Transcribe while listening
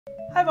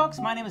Hi folks,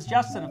 my name is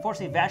Justin.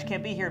 Unfortunately, Vash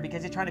can't be here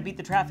because he's trying to beat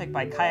the traffic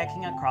by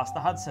kayaking across the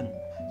Hudson.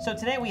 So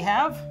today we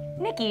have...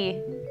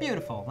 Nikki.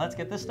 Beautiful. Let's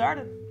get this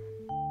started.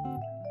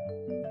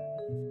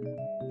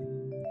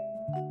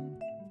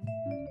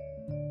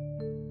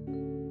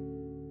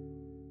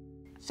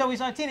 So we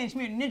saw Teenage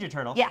Mutant Ninja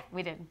Turtles. Yeah,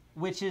 we did.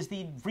 Which is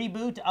the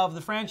reboot of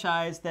the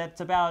franchise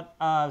that's about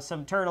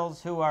some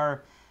turtles who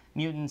are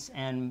mutants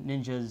and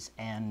ninjas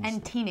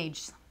and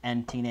teenaged.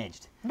 And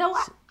teenaged. Though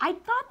I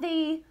thought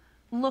they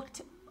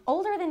looked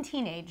older than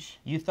teenage.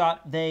 You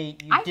thought you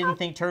didn't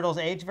think turtles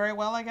age very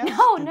well, I guess?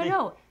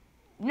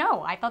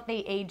 No, I thought they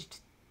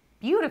aged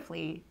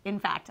beautifully, in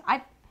fact.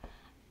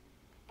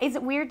 Is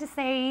it weird to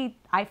say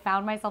I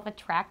found myself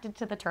attracted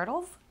to the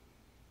turtles?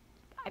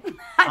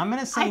 I'm going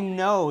to say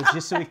no,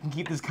 just so we can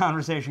keep this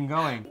conversation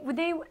going.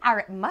 They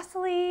are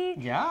muscly.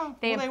 Yeah.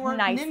 They have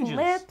nice ninjas.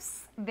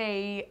 Lips.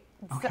 They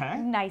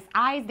nice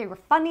eyes. They were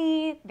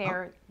funny.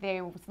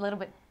 They was a little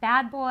bit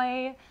bad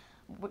boy.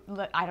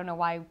 I don't know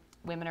why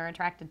women are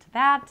attracted to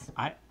that.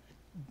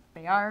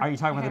 They are. Are you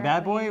talking about the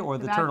bad boy or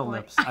the turtle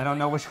lips? I don't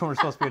know which one we're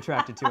supposed to be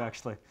attracted to,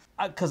 actually.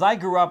 Because I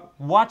grew up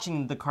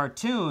watching the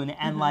cartoon,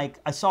 and like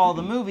I saw all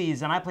the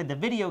movies, and I played the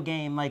video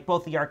game, like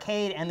both the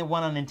arcade and the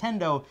one on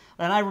Nintendo.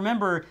 And I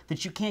remember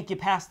that you can't get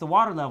past the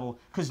water level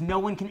because no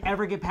one can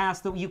ever get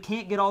past you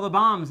can't get all the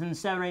bombs in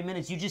 7 or 8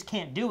 minutes. You just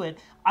can't do it.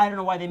 I don't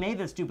know why they made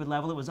that stupid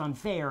level. It was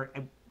unfair.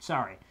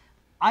 Sorry.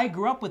 I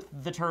grew up with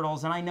the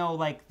turtles, and I know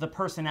like the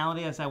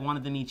personality as I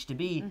wanted them each to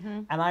be,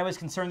 and I was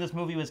concerned this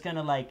movie was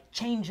gonna like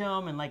change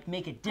them and like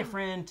make it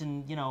different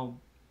and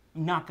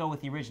not go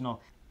with the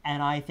original.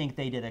 And I think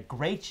they did a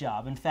great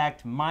job. In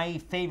fact, my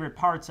favorite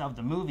parts of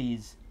the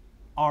movies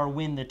are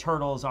when the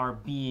turtles are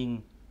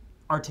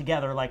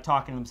together, like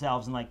talking to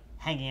themselves and like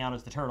hanging out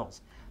as the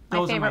turtles.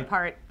 My favorite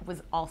part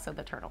was also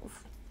the turtles.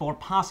 For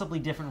possibly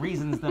different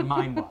reasons than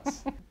mine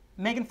was.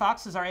 Megan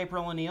Fox is our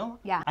April O'Neil.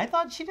 Yeah. I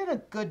thought she did a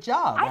good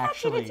job, I thought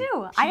she did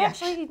too. I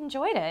actually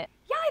enjoyed it.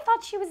 Yeah, I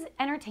thought she was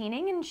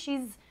entertaining, and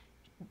she's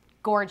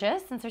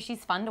gorgeous, and so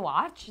she's fun to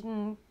watch,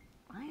 and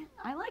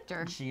I liked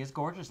her. She is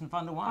gorgeous and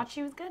fun to watch. I thought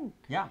she was good.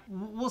 Yeah.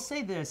 We'll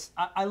say this.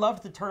 I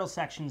loved the turtle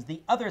sections.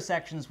 The other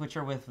sections, which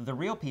are with the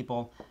real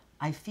people,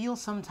 I feel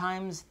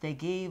sometimes they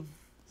gave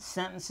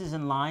sentences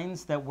and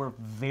lines that were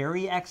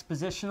very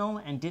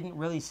expositional and didn't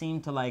really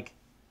seem to like...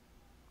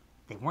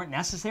 They weren't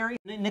necessary.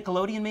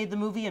 Nickelodeon made the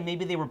movie, and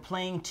maybe they were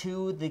playing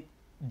to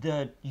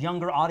the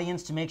younger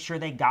audience to make sure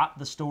they got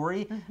the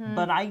story,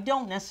 but I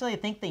don't necessarily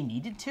think they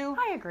needed to.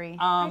 I agree.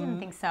 I didn't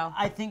think so.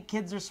 I think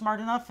kids are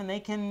smart enough, and they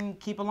can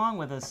keep along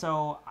with us,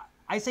 so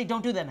I say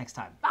don't do that next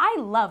time. I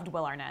loved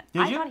Will Arnett.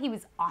 Did you? I thought he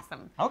was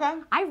awesome. Okay.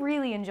 I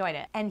really enjoyed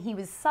it. And he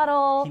was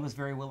subtle. He was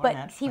very Will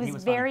Arnett. But he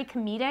was very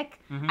comedic.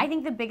 I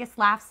think the biggest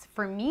laughs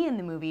for me in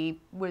the movie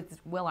was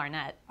Will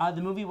Arnett.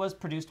 The movie was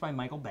produced by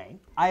Michael Bay.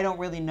 I don't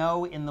really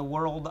know in the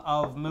world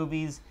of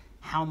movies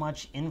how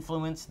much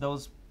influence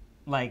those,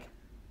 like,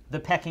 the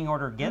pecking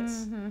order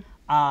gets.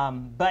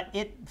 But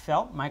it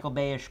felt Michael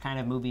Bay-ish kind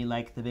of movie,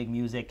 like the big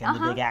music and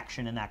the big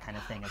action and that kind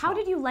of thing as well. How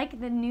did you like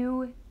the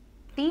new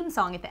theme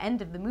song at the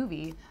end of the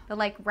movie? The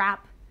like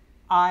rap.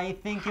 I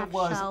think it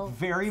was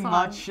very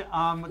much Go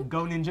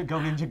Ninja, Go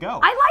Ninja, Go.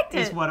 I liked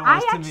it. Is what it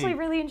was I actually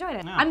really enjoyed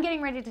it. Yeah. I'm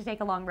getting ready to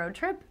take a long road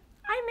trip.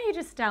 I may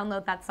just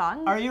download that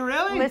song. Are you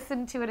really?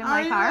 Listen to it in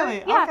my car.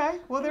 Really? Yeah. Okay,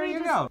 well there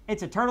you go.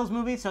 It's a Turtles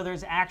movie, so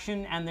there's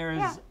action and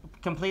there's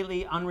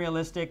completely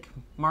unrealistic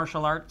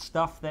martial art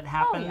stuff that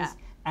happens,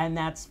 and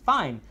that's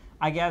fine.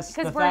 I guess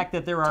the fact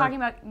that there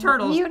are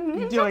turtles doing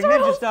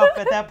ninja stuff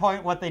at that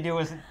point, what they do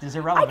is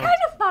irrelevant. I kind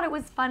of thought it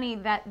was funny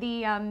that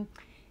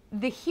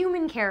the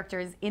human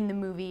characters in the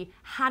movie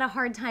had a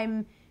hard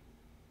time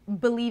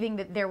believing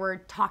that there were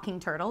talking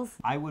turtles.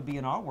 I would be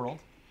in our world.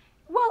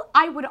 Well,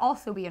 I would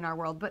also be in our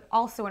world, but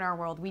also in our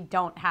world we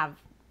don't have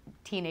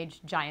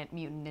teenage giant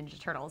mutant ninja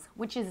turtles,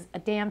 which is a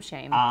damn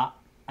shame.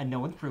 No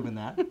one's proven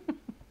that.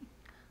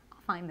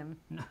 I'll find them.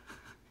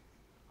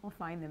 I'll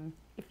find them.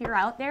 If you're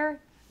out there,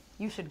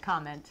 you should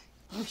comment.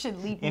 You should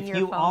leave me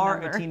your phone number. If you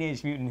are a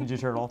Teenage Mutant Ninja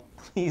Turtle,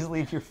 please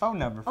leave your phone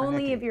number for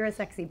Only Nikki. if you're a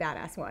sexy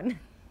badass one.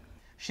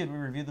 Should we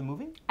review the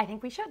movie? I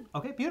think we should.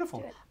 Okay,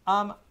 beautiful.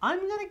 I'm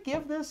gonna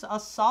give this a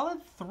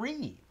solid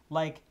 3.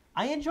 Like,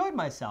 I enjoyed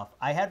myself.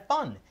 I had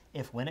fun.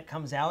 If when it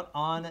comes out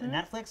on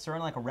Netflix or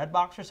in like a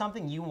Redbox or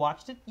something, you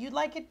watched it, you'd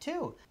like it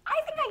too. I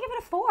think I give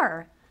it a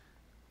 4.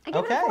 I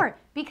give it a 4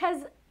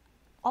 because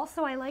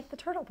also I like the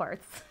turtle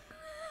parts.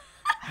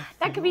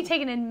 That could be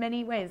taken in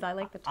many ways. I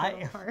like the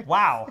turtle part.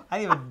 Wow, I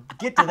didn't even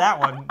get to that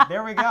one.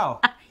 There we go.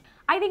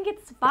 I think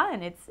it's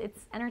fun. It's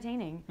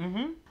entertaining.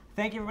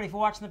 Thank you everybody for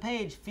watching the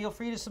page. Feel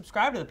free to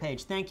subscribe to the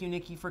page. Thank you,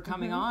 Nikki, for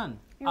coming on.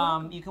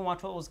 You can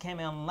watch what was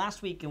coming out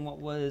last week and what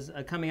was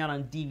coming out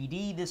on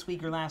DVD this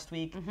week or last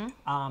week.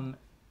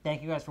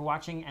 Thank you guys for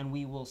watching, and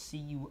we will see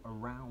you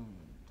around.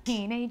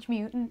 Teenage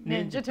Mutant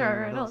Ninja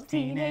Turtles.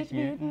 Teenage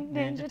Mutant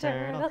Ninja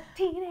Turtles.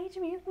 Teenage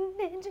Mutant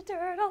Ninja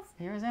Turtles.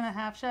 Heroes in a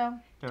half shell.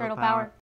 Turtle power.